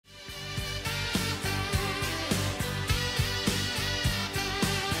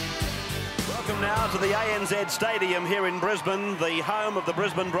now to the ANZ Stadium here in Brisbane, the home of the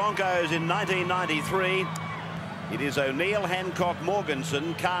Brisbane Broncos in 1993. It is O'Neill, Hancock,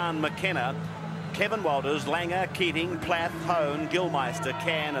 Morganson, Carne, McKenna, Kevin Walters, Langer, Keating, Plath, Hohn, Gillmeister,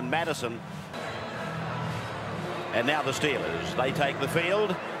 Cann and Matterson. And now the Steelers. They take the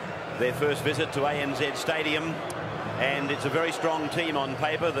field. Their first visit to ANZ Stadium. And it's a very strong team on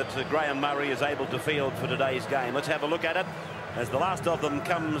paper that Graham Murray is able to field for today's game. Let's have a look at it as the last of them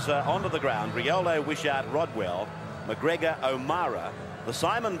comes onto the ground. Riolo, Wishart, Rodwell, McGregor, O'Mara, the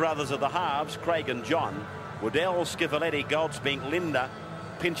Simon brothers of the halves, Craig and John, Waddell, Schifilliti, Goldspink, Lindner,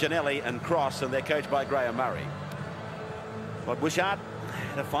 Piccinelli and Cross, and they're coached by Graham Murray. But Wishart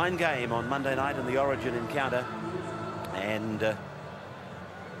had a fine game on Monday night in the Origin encounter, and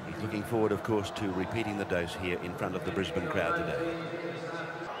he's looking forward, of course, to repeating the dose here in front of the Brisbane crowd today.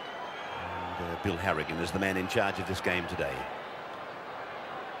 And Bill Harrigan is the man in charge of this game today.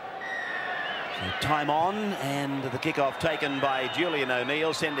 So time on, and the kickoff taken by Julian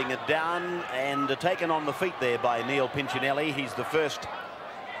O'Neill, sending it down, and taken on the feet there by Neil Piccinelli. He's the first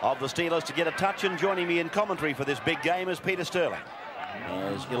of the Steelers to get a touch, and joining me in commentary for this big game is Peter Sterling.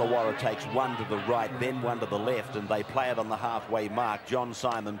 As Illawarra takes one to the right, then one to the left, and they play it on the halfway mark. John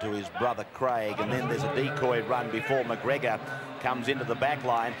Simon to his brother Craig, and then there's a decoy run before McGregor comes into the back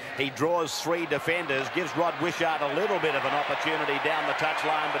line. He draws three defenders, gives Rod Wishart a little bit of an opportunity down the touch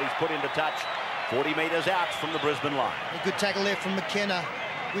line, but he's put into touch 40 metres out from the Brisbane line. A good tackle there from McKenna.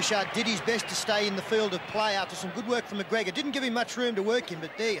 Wishart did his best to stay in the field of play after some good work from McGregor. Didn't give him much room to work in,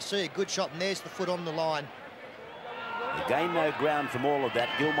 but there you see a good shot, and there's the foot on the line. They gain no ground from all of that.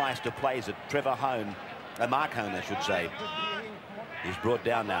 Gillmeister plays it. Trevor Hohn, Mark Hohn, I should say, is brought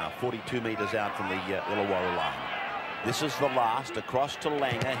down now, 42 metres out from the Illawarra line. This is the last, across to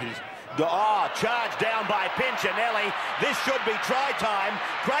Langer. He's charged down by Piccinelli. This should be try time.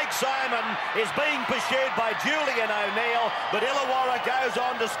 Craig Simon is being pursued by Julian O'Neill, but Illawarra goes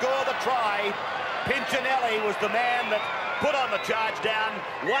on to score the try. Piccinelli was the man that put on the charge down.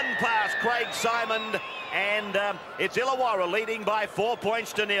 One pass, Craig Simon, and it's Illawarra leading by 4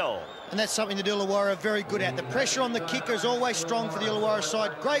 points to 0. And that's something that Illawarra are very good at. The pressure on the kicker is always strong for the Illawarra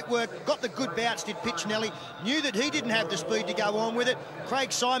side. Great work, got the good bounce, did Piccinelli. Knew that he didn't have the speed to go on with it.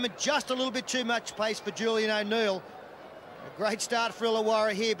 Craig Simon, just a little bit too much pace for Julian O'Neill. A great start for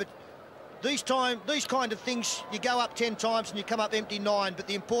Illawarra here, but these kind of things, you go up 10 times and you come up empty 9, but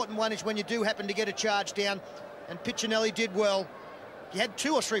the important one is when you do happen to get a charge down, and Piccinelli did well. He had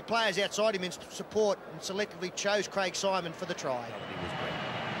 2 or 3 players outside him in support and selectively chose Craig Simon for the try.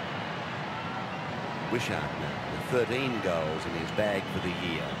 Wishart with 13 goals in his bag for the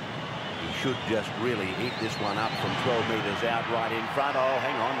year. He should just really eat this one up from 12 metres out right in front. Oh,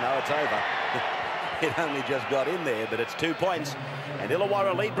 hang on, no, it's over. It only just got in there, but it's 2 points. And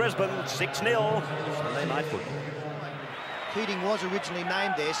Illawarra lead Brisbane 6-0. Sunday night football. Keating was originally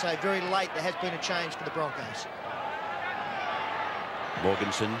named there, so very late there has been a change for the Broncos.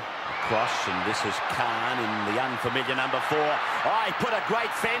 Morganson across, and this is Cann in the unfamiliar number 4. Oh, he put a great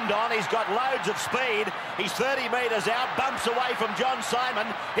fend on. He's got loads of speed. He's 30 metres out, bumps away from John Simon.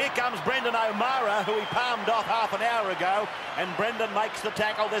 Here comes Brendan O'Mara, who he palmed off half an hour ago, and Brendan makes the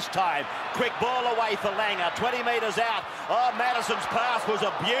tackle this time. Quick ball away for Langer, 20 metres out. Oh, Matterson's pass was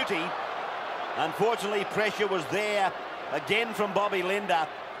a beauty. Unfortunately, pressure was there again from Bobby Lindner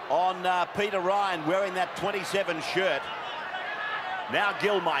on Peter Ryan wearing that 27 shirt. Now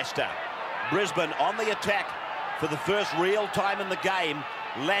Gillmeister. Brisbane on the attack for the first real time in the game.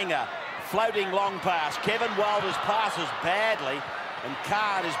 Langer, floating long pass. Kevin Walters passes badly, and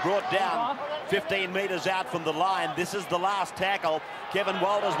Carne is brought down 15 metres out from the line. This is the last tackle. Kevin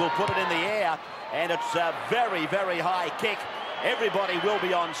Walters will put it in the air, and it's a very, very high kick. Everybody will be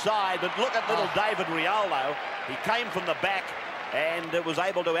onside, but look at little David Riolo. He came from the back and was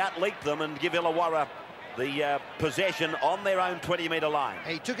able to outleap them and give Illawarra the possession on their own 20-metre line.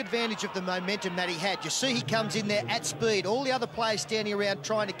 He took advantage of the momentum that he had. You see he comes in there at speed. All the other players standing around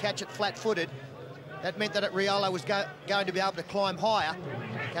trying to catch it flat-footed. That meant that Riolo was going to be able to climb higher.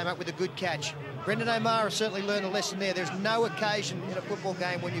 Came up with a good catch. Brendan O'Mara certainly learned a lesson there. There's no occasion in a football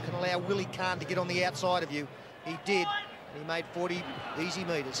game when you can allow Willie Carne to get on the outside of you. He did, and he made 40 easy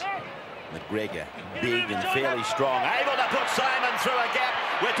metres. McGregor, big and fairly strong, able to put Simon through a gap.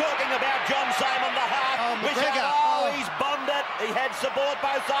 We're talking about John Simon, the half. McGregor, he's bombed it. He had support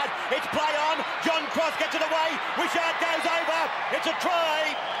both sides. It's play on. John Cross gets it away. Wishart goes over. It's a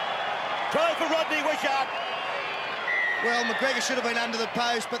try. Try for Rodney Wishart. Well, McGregor should have been under the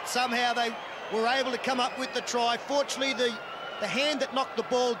post, but somehow they were able to come up with the try. Fortunately, the hand that knocked the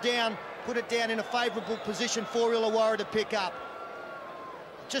ball down put it down in a favourable position for Illawarra to pick up.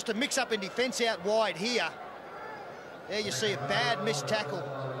 just a mix-up in defence out wide here. There you see a bad missed tackle.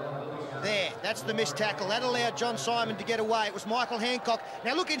 There, that's the missed tackle. That allowed John Simon to get away. It was Michael Hancock.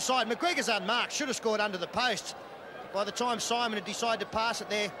 Now look inside. McGregor's unmarked. Should have scored under the post. By the time Simon had decided to pass it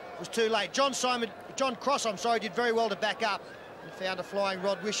there, it was too late. John Cross, did very well to back up and found a flying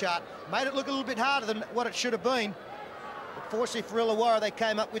Rod Wishart. Made it look a little bit harder than what it should have been. But fortunately for Illawarra, they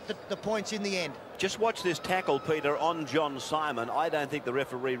came up with the points in the end. Just watch this tackle, Peter, on John Simon. I don't think the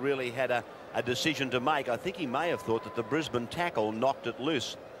referee really had a decision to make. I think he may have thought that the Brisbane tackle knocked it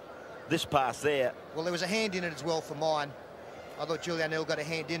loose. This pass there. Well, there was a hand in it as well for mine. I thought Julian O'Neill got a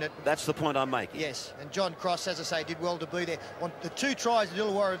hand in it. That's the point I'm making. Yes, and John Cross, as I say, did well to be there. On the 2 tries that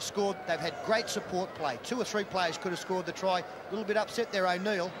Illawarra have scored, they've had great support play. 2 or 3 players could have scored the try. A little bit upset there,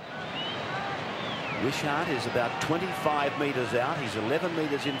 O'Neill. Wishart is about 25 metres out. He's 11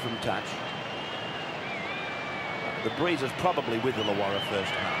 metres in from touch. The breeze is probably with Illawarra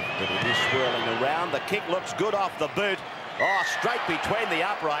first half, but it is swirling around. The kick looks good off the boot. Oh, straight between the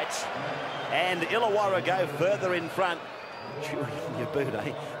uprights. And Illawarra go further in front. Your boot,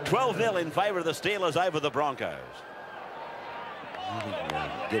 eh? 12-0 in favour of the Steelers over the Broncos.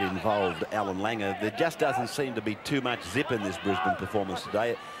 Get involved, Alan Langer. There just doesn't seem to be too much zip in this Brisbane performance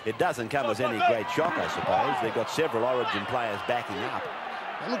today. It doesn't come as any great shock, I suppose. They've got several Origin players backing up.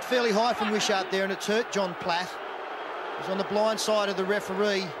 It looked fairly high from Wishart there, and it's hurt John Plath. He's on the blind side of the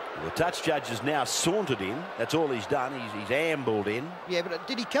referee. The touch judge has now sauntered in. That's all he's done. He's ambled in. Yeah, but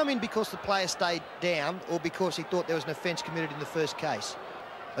did he come in because the player stayed down or because he thought there was an offence committed in the first case?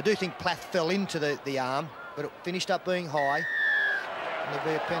 I do think Plath fell into the arm, but it finished up being high. And there'll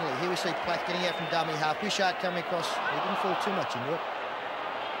be a penalty. Here we see Plath getting out from dummy half. Wishart coming across. He didn't fall too much into it.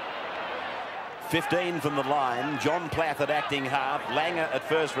 15 from the line. John Plath at acting half. Langer at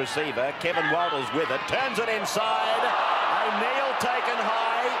first receiver. Kevin Walters with it. Turns it inside. O'Neill taken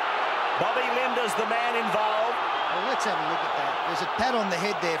high. Bobby Lindner's the man involved. Well, let's have a look at that. There's a pat on the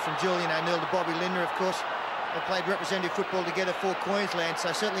head there from Julian O'Neill to Bobby Lindner, of course. They played representative football together for Queensland,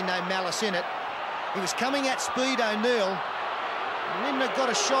 so certainly no malice in it. He was coming at speed, O'Neill. Lindner got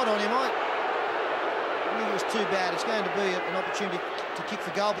a shot on him. I think it was too bad. It's going to be an opportunity to kick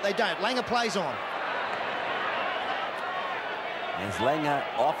for goal, but they don't. Langer plays on. As Langer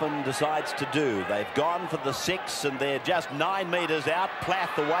often decides to do. They've gone for the 6 and they're just 9 metres out.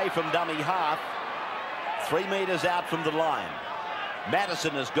 Plath away from dummy half. 3 metres out from the line.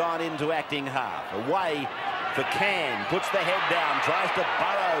 Matterson has gone into acting half. Away for Cann. Puts the head down. Tries to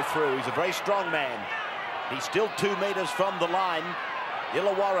burrow through. He's a very strong man. He's still 2 metres from the line.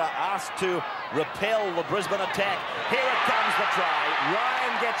 Illawarra asked to repel the Brisbane attack. Here it comes, the try.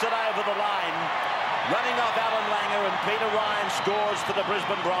 Ryan gets it over the line. Running off Alan Langer, and Peter Ryan scores for the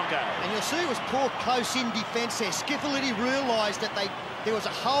Brisbane Broncos. And you'll see it was poor close-in defence there. Schifilliti realised that there was a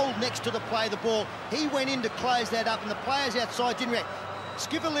hole next to the play of the ball. He went in to close that up, and the players outside didn't react.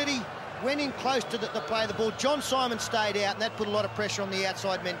 Schifilliti went in close to the play of the ball. John Simon stayed out, and that put a lot of pressure on the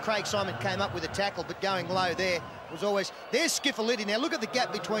outside men. Craig Simon came up with a tackle, but going low there was always... There's Schifilliti. Now look at the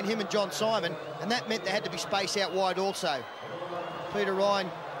gap between him and John Simon, and that meant there had to be space out wide also. Peter Ryan...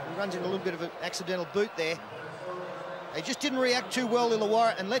 He runs in a little bit of an accidental boot there. They just didn't react too well,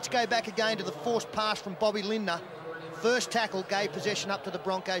 Illawarra. And let's go back again to the forced pass from Bobby Lindner. First tackle gave possession up to the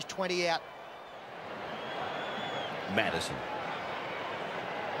Broncos, 20 out. Matterson.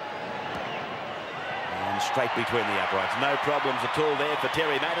 And straight between the uprights. No problems at all there for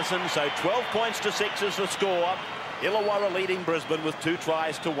Terry Matterson. So 12 points to 6 is the score. Illawarra leading Brisbane with 2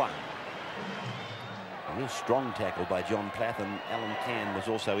 tries to 1. A real strong tackle by John Plath, and Alan Cann was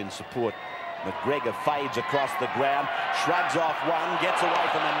also in support. McGregor fades across the ground, shrugs off one, gets away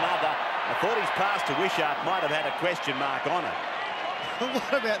from another. I thought his pass to Wishart might have had a question mark on it.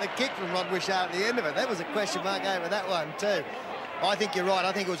 What about the kick from Rod Wishart at the end of it? That was a question mark over that one too. I think you're right.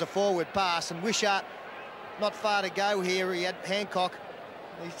 I think it was a forward pass, and Wishart not far to go here. He had Hancock.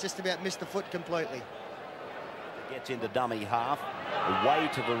 He's just about missed the foot completely. Gets into dummy half. Away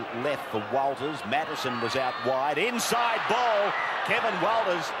to the left for Walters. Matterson was out wide. Inside ball. Kevin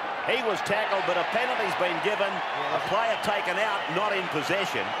Walters. He was tackled, but a penalty's been given. A player taken out, not in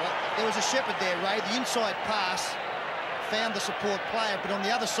possession. Well, there was a shepherd there, Ray. The inside pass found the support player, but on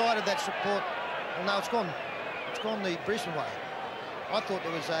the other side of that support, well, no, it's gone the Brisbane way. I thought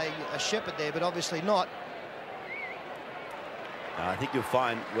there was a shepherd there, but obviously not. I think you'll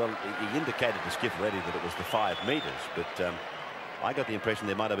find, well, he indicated to Schifilliti that it was the 5 metres, but I got the impression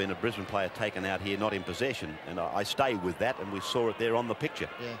there might have been a Brisbane player taken out here, not in possession, and I stay with that, and we saw it there on the picture.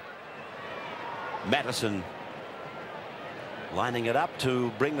 Yeah. Matterson Lining it up to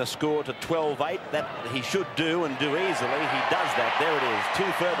bring the score to 12-8. That he should do and do easily. He does that. There it is. 2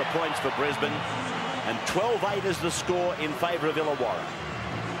 further points for Brisbane. And 12-8 is the score in favour of Illawarra.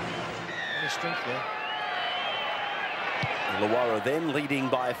 Any strength there. Illawarra then leading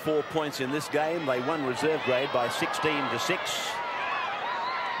by 4 points in this game. They won reserve grade by 16-6.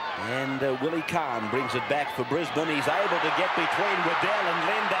 And Willie Carne brings it back for Brisbane. He's able to get between Waddell and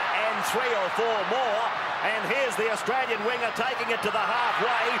Lindner and 3 or 4 more. And here's the Australian winger taking it to the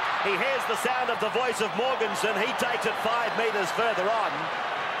halfway. He hears the sound of the voice of Morganson. He takes it 5 metres further on.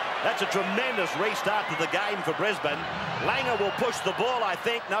 That's a tremendous restart to the game for Brisbane. Langer will push the ball, I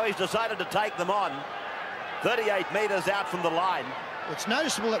think. No, he's decided to take them on. 38 metres out from the line. It's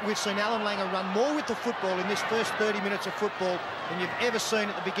noticeable that we've seen Alan Langer run more with the football in this first 30 minutes of football than you've ever seen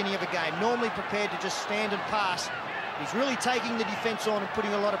at the beginning of a game. Normally prepared to just stand and pass. He's really taking the defence on and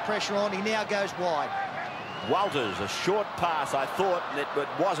putting a lot of pressure on. He now goes wide. Walters, a short pass, I thought, it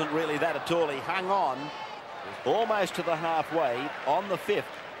wasn't really that at all. He hung on almost to the halfway on the 5th.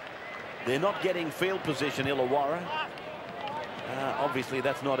 They're not getting field position, Illawarra. Obviously,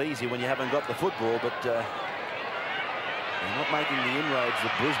 that's not easy when you haven't got the football, but they're not making the inroads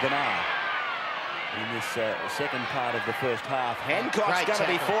that Brisbane are in this second part of the first half. Hancock's going to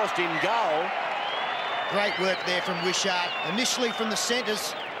be forced in goal. Great work there from Wishart. Initially from the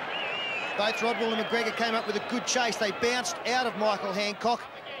centres, both Rodwell and McGregor came up with a good chase. They bounced out of Michael Hancock,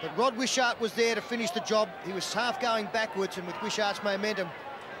 but Rod Wishart was there to finish the job. He was half going backwards, and with Wishart's momentum,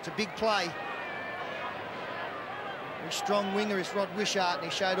 it's a big play. Very strong winger is Rod Wishart,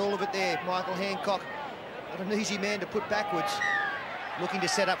 and he showed all of it there. Michael Hancock, not an easy man to put backwards. Looking to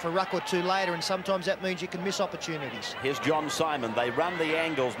set up for a ruck or 2 later, and sometimes that means you can miss opportunities. Here's John Simon. They run the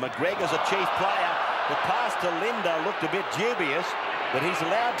angles. McGregor's a chief player. The pass to Lindner looked a bit dubious, but he's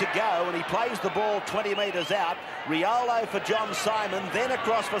allowed to go, and he plays the ball 20 metres out. Riolo for John Simon, then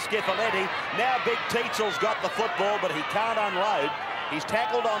across for Schifilliti. Now big Teitzel's got the football, but he can't unload. He's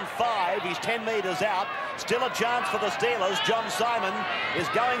tackled on 5. He's 10 metres out. Still a chance for the Steelers. John Simon is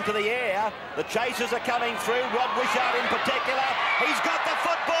going to the air. The chasers are coming through. Rod Wishart in particular. He's got the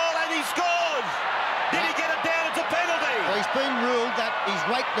football and he scores. Did he get it down? It's a penalty. Well, he's been ruled that he's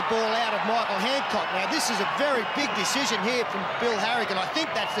raked the ball out of Michael Hancock. Now, this is a very big decision here from Bill Harrigan. I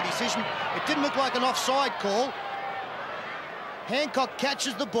think that's the decision. It didn't look like an offside call. Hancock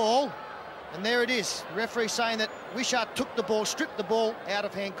catches the ball. And there it is. The referee saying that Wishart took the ball, stripped the ball out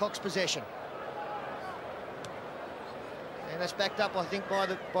of Hancock's possession. And that's backed up, I think, by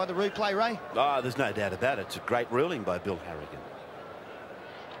the replay, Ray. Oh, there's no doubt about it. It's a great ruling by Bill Harrigan.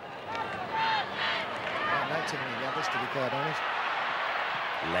 No too many others, to be quite honest.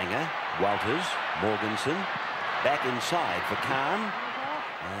 Langer, Walters, Morganson, back inside for Cann.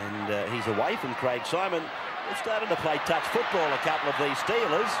 And he's away from Craig Simon. They've started to play touch football, a couple of these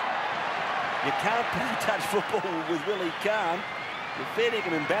Steelers. You can't play touch football with Willie Carne. The Feeding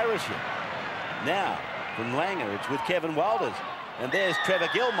can embarrass you. Now, from Langer, it's with Kevin Walters. And there's Trevor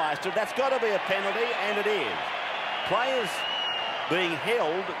Gillmeister. That's got to be a penalty, and it is. Players being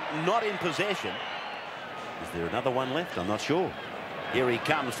held, not in possession. Is there another one left? I'm not sure. Here he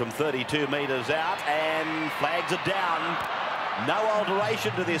comes from 32 metres out, and flags are down. No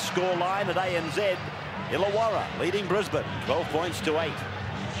alteration to this scoreline at ANZ. Illawarra leading Brisbane, 12 points to 8.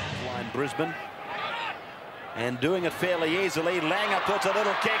 Brisbane, and doing it fairly easily. Langer puts a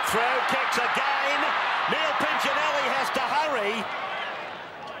little kick through, kicks again. Neil Piccinelli has to hurry.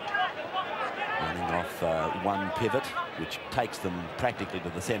 Running off one pivot, which takes them practically to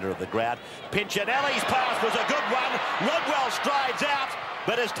the centre of the ground. Piccinelli's pass was a good one. Rodwell strides out,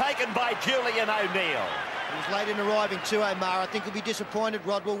 but is taken by Julian O'Neill. He was late in arriving too, Omar. I think he'll be disappointed,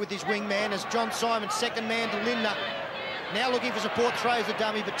 Rodwell, with his wingman, as John Simon, second man to Lindner. Now looking for support, throws the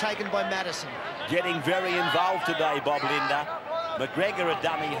dummy, but taken by Matterson. Getting very involved today, Bob Lindner. McGregor a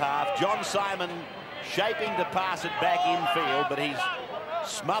dummy half. John Simon shaping to pass it back infield, but he's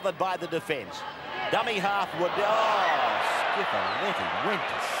smothered by the defence. Dummy half would... Oh, Schifilliti went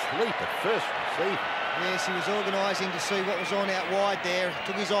to sleep at first receiver. Yes, he was organising to see what was on out wide there.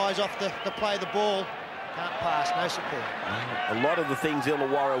 Took his eyes off the play of the ball. Can't pass, no support. A lot of the things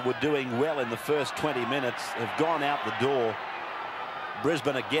Illawarra were doing well in the first 20 minutes have gone out the door.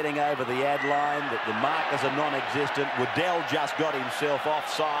 Brisbane are getting over the ad line. The markers are non-existent. Waddell just got himself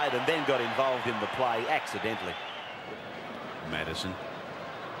offside and then got involved in the play accidentally. Matterson.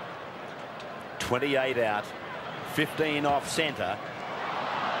 28 out, 15 off centre.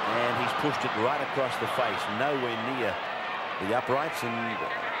 And he's pushed it right across the face, nowhere near the uprights, and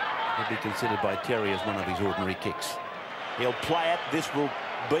will be considered by Terry as one of his ordinary kicks. He'll play it. This will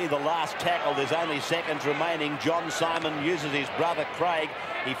be the last tackle. There's only seconds remaining. John Simon uses his brother Craig.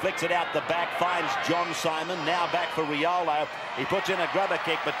 He flicks it out the back, finds John Simon. Now back for Riolo. He puts in a grubber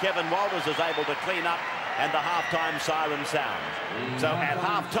kick, but Kevin Walters is able to clean up, and the half-time siren sounds. So at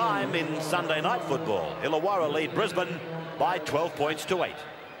half-time in Sunday night football, Illawarra lead Brisbane by 12 points to 8.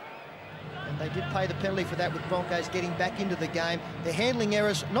 And they did pay the penalty for that, with Broncos getting back into the game. Their handling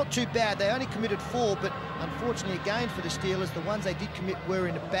errors, not too bad. They only committed 4, but unfortunately again for the Steelers, the ones they did commit were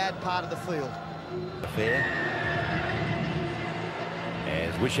in a bad part of the field. Fair.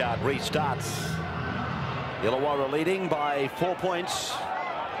 As Wishart restarts. Illawarra leading by 4 points.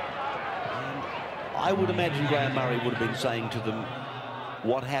 And I would imagine Graham Murray would have been saying to them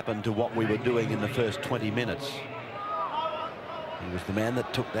what happened to what we were doing in the first 20 minutes. He was the man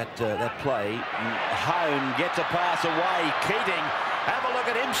that took that play. Hohn gets a pass away. Keating, have a look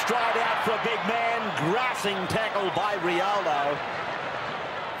at him stride out for a big man. Grassing tackle by Riolo.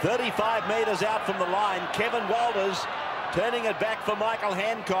 35 metres out from the line. Kevin Walters turning it back for Michael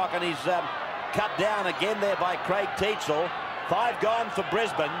Hancock, and he's cut down again there by Craig Teitzel. 5 gone for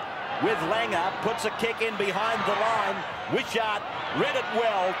Brisbane, with Langer, puts a kick in behind the line. Wishart read it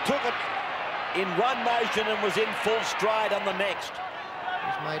well, took it in one motion and was in full stride on the next.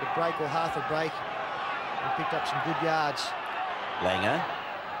 He's made a break or half a break and picked up some good yards. Langer,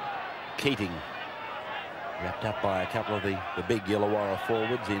 Keating, wrapped up by a couple of the big Illawarra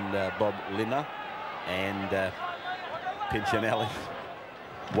forwards in Bob Lindner and Piccinelli.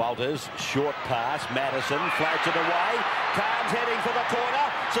 Walters, short pass, Matterson floats it away. Carne's heading for the corner.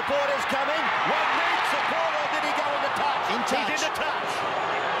 Supporters coming. One needs support, or did he go into touch? In touch. He's into touch.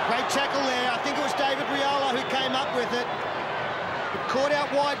 Great tackle there. I think it was David Riolo who came up with it. But caught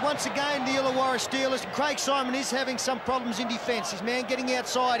out wide once again, the Illawarra Steelers. Craig Simon is having some problems in defence. His man getting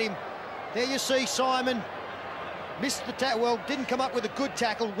outside him. There you see Simon. Missed the tackle. Well, didn't come up with a good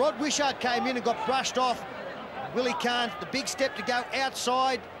tackle. Rod Wishart came in and got brushed off. Willie Cann, the big step to go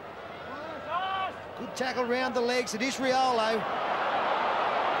outside. Good tackle round the legs. It is Riolo.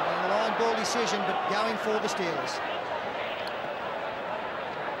 And a line ball decision, but going for the Steelers.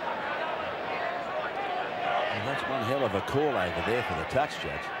 And that's one hell of a call over there for the touch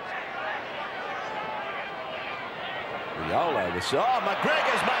judge. Riolo was... Oh,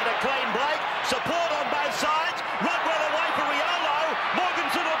 McGregor's made a clean break. Support on both sides. Rodwell away for Riolo.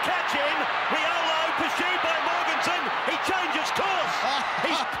 Morganson will catch him. Riolo pursued by Morganson. He changes course.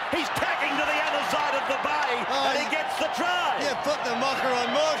 He's tacking to the other side of the bay, and he gets the try. Yeah, put the mocker on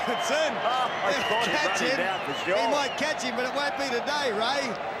Morganson. I thought catch him. Down for sure. He might catch him, but it won't be today,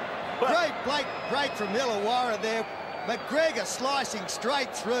 Ray. Great from Illawarra there. McGregor slicing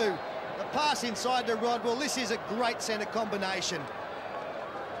straight through. The pass inside to Rodwell. This is a great centre combination.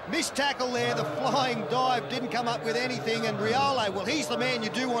 Missed tackle there, the flying dive didn't come up with anything, and Riolo, well, he's the man you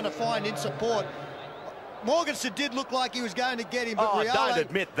do want to find in support. Morganson did look like he was going to get him, but Riolo... don't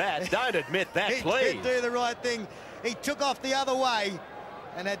admit that. Don't admit that, please. He did do the right thing. He took off the other way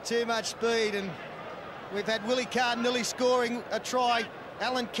and had too much speed, and we've had Willie Carne nearly scoring a try.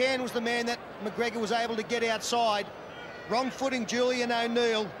 Alan Cann was the man that McGregor was able to get outside. Wrong footing Julian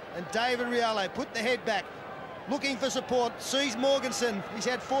O'Neill, and David Riolo put the head back, looking for support, sees Morganson. He's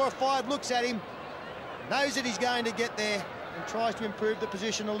had 4 or 5 looks at him, knows that he's going to get there, and tries to improve the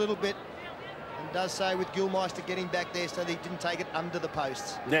position a little bit, and does so with Gillmeister getting back there so that he didn't take it under the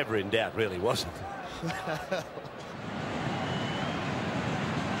posts. Never in doubt, really, wasn't it?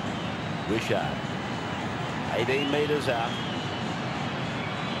 Wishart, 18 metres out,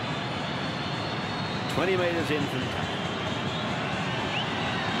 20 metres in from touch.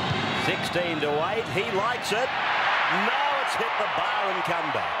 16 to 8. He likes it. No, it's hit the bar and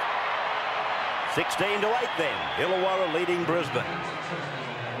come back. 16 to 8 then. Illawarra leading Brisbane.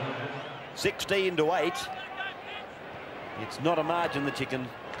 16 to 8. It's not a margin that you can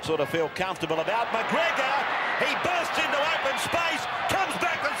sort of feel comfortable about. McGregor, he bursts into open space, comes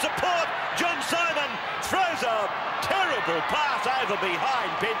back with support. John Simon throws a terrible pass over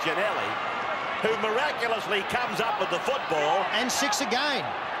behind Piccinelli, who miraculously comes up with the football. And 6 again.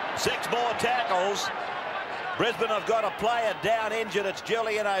 6 more tackles. Brisbane have got a player down injured. It's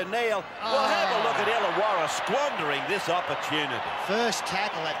Julian O'Neill. We'll have a look at Illawarra squandering this opportunity. First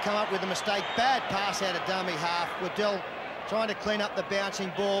tackle, they've come up with a mistake. Bad pass out of dummy half. Waddell trying to clean up the bouncing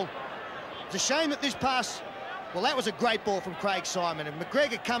ball. It's a shame that this pass... Well, that was a great ball from Craig Simon. And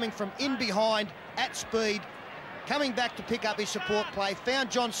McGregor coming from in behind at speed, coming back to pick up his support play, found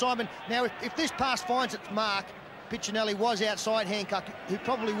John Simon. Now, if this pass finds its mark, Piccinelli was outside Hancock, who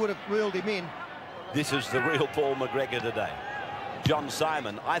probably would have reeled him in. This is the real Paul McGregor today. John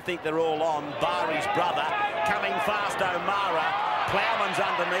Simon, I think they're all on. Barry's brother, coming fast, O'Mara. Plowman's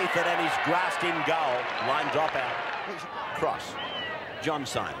underneath it, and he's grasped in goal. Line dropout. Cross. John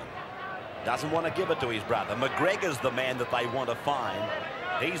Simon doesn't want to give it to his brother. McGregor's the man that they want to find.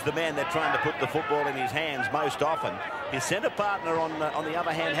 He's the man they're trying to put the football in his hands most often. His centre partner, on the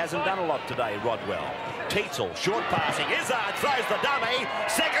other hand, hasn't done a lot today, Rodwell. Teitzel, short passing. Izzard throws the dummy.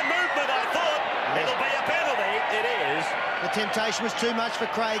 Second movement, I thought. It'll be a penalty. It is. The temptation was too much for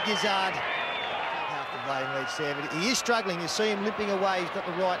Craig Izzard. Half the lane lead 70. He is struggling. You see him limping away. He's got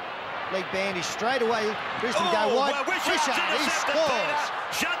the right leg bandage. Straight away, Brisbane go wide. Well, Wishart, he scores.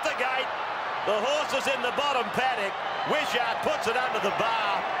 Shut the gate. The horse is in the bottom paddock. Wishart puts it under the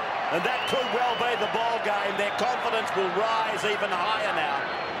bar, and that could well be the ball game. Their confidence will rise even higher now.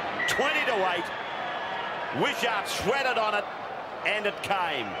 20-8. Wishart shredded on it, and it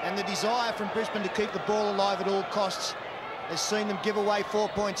came. And the desire from Brisbane to keep the ball alive at all costs has seen them give away 4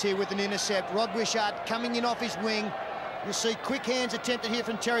 points here with an intercept. Rod Wishart coming in off his wing. You'll see quick hands attempted here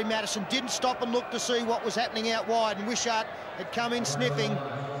from Terry Matterson. Didn't stop and look to see what was happening out wide, and Wishart had come in sniffing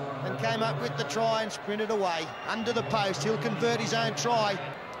and came up with the try and sprinted away under the post. He'll convert his own try.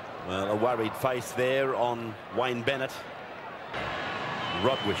 Well, a worried face there on Wayne Bennett.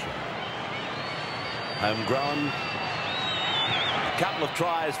 Rod Wishart, homegrown. A couple of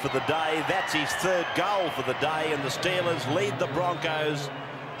tries for the day. That's his third goal for the day, and the Steelers lead the Broncos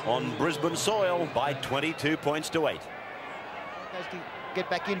on Brisbane soil by 22 points to 8. Get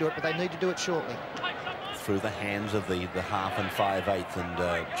back into it, but they need to do it shortly. Through the hands of the half and 5/8,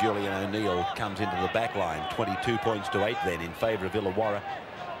 and Julian O'Neill comes into the back line. 22 points to 8 then in favour of Illawarra.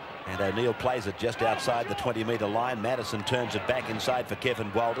 And O'Neill plays it just outside the 20-metre line. Matterson turns it back inside for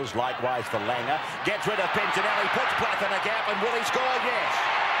Kevin Walters. Likewise for Langer. Gets rid of Piccinelli, puts Plath in a gap, and will he score? Yes.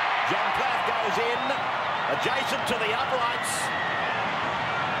 John Plath goes in, adjacent to the uprights.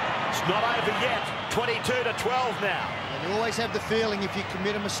 It's not over yet. 22-12 now. And you always have the feeling if you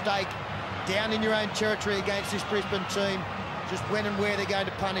commit a mistake down in your own territory against this Brisbane team, just when and where they're going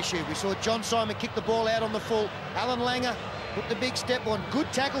to punish you. We saw John Simon kick the ball out on the full. Alan Langer put the big step on.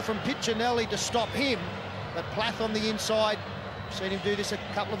 Good tackle from Piccinelli to stop him, but Plath on the inside. Seen him do this a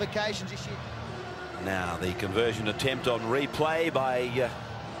couple of occasions this year. Now the conversion attempt on replay by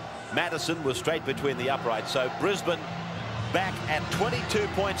Matterson was straight between the uprights. So Brisbane back at 22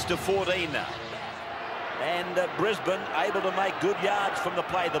 points to 14 now. And Brisbane able to make good yards from the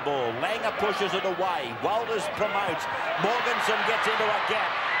play the ball. Langer pushes it away. Walters promotes. Morganson gets into a gap.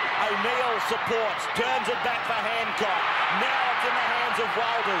 O'Neill supports. Turns it back for Hancock. Now it's in the hands of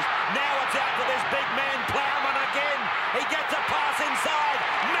Walters. Now it's out for this big man Plowman again. He gets a pass inside.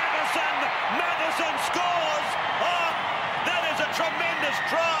 Matterson scores. Oh, that is a tremendous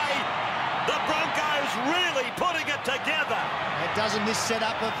try. The Broncos really putting it together. It doesn't this set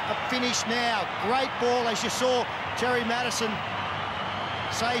up a finish now. Great ball, as you saw Terry Matterson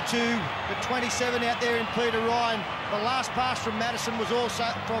say to the 27 out there in Peter Ryan. The last pass from Matterson was also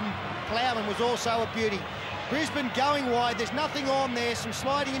from Plowman was also a beauty. Brisbane going wide. There's nothing on there. Some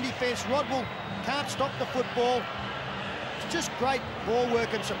sliding in defence. Rodwell can't stop the football. It's just great ball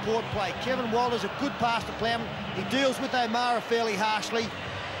work and support play. Kevin Walters a good pass to Plowman. He deals with O'Mara fairly harshly.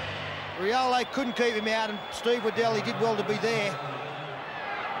 Riolo couldn't keep him out, and Steve Waddell, he did well to be there.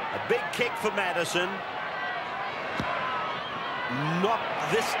 A big kick for Matterson. Not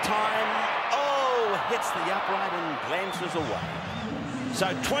this time. Oh, hits the upright and glances away.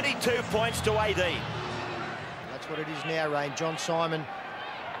 So 22 points to 18. That's what it is now, Rain. John Simon.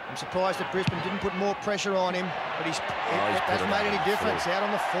 I'm surprised that Brisbane didn't put more pressure on him, but it hasn't made any difference out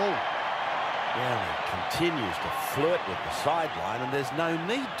on the full. Well, he continues to flirt with the sideline, and there's no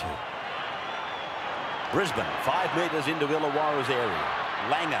need to. Brisbane, 5 metres into Illawarra's area.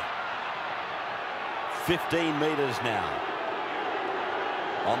 Langer, 15 metres now.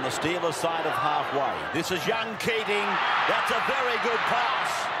 On the Steelers' side of halfway. This is young Keating. That's a very good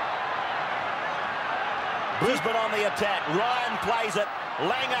pass. Brisbane on the attack. Ryan plays it.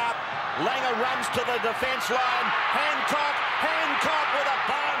 Langer runs to the defence line. Hancock with a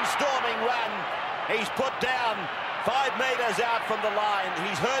barnstorming run. He's put down 5 metres out from the line.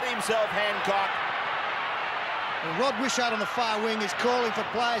 He's hurt himself, Hancock. And Rod Wishart on the far wing is calling for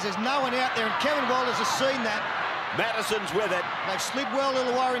players. There's no one out there, and Kevin Walters has seen that. Matterson's with it. They slid well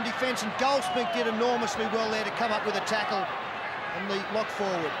Illawarra in defence, and Goldspink did enormously well there to come up with a tackle and the lock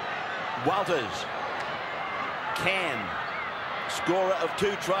forward. Walters. Cann, scorer of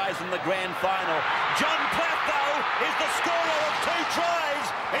 2 tries in the grand final. John Plath, though, is the scorer of 2 tries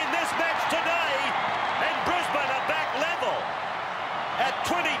in this match today. And Brisbane are back level at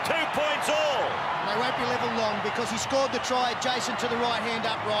 22 points all. They won't be level long because he scored the try adjacent to the right-hand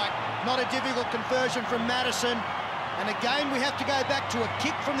upright. Not a difficult conversion from Matterson. And again, we have to go back to a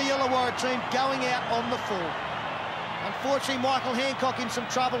kick from the Illawarra team going out on the full. Unfortunately, Michael Hancock in some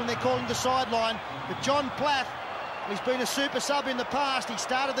trouble, and they're calling the sideline. But John Plath, he's been a super sub in the past. He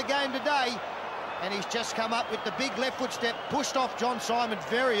started the game today, and he's just come up with the big left foot step, pushed off John Simon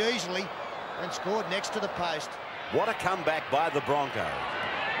very easily, and scored next to the post. What a comeback by the Broncos.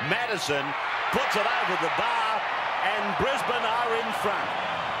 Matterson puts it over the bar, and Brisbane are in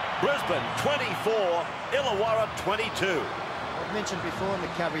front. Brisbane 24, Illawarra 22. I've mentioned before in the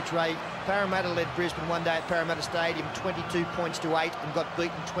coverage, Ray, Parramatta led Brisbane one day at Parramatta Stadium 22 points to 8 and got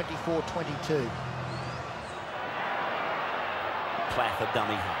beaten 24-22. Plath a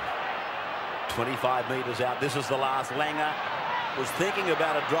dummy half. 25 metres out. This is the last. Langer was thinking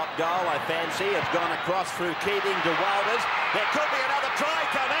about a drop goal, I fancy. It's gone across through Keating to Walters. There could be another try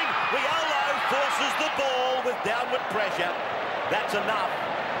coming. Riolo forces the ball with downward pressure. That's enough.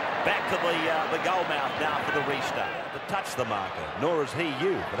 Back to the goal mouth now for the restart. To touch the marker, nor is he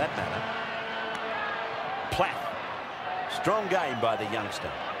you, for that matter. Plath. Strong game by the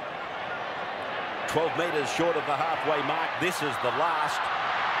youngster. 12 metres short of the halfway mark. This is the last.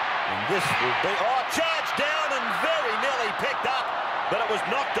 And this will be... Oh, charged down and very nearly picked up. But it was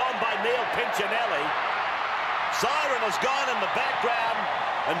knocked on by Piccinelli. Siren has gone in the background.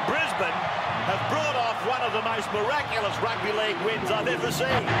 And Brisbane have brought off one of the most miraculous rugby league wins I've ever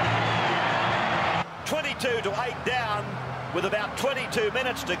seen. 22-8 down with about 22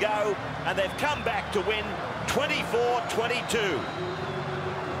 minutes to go, and they've come back to win 24-22.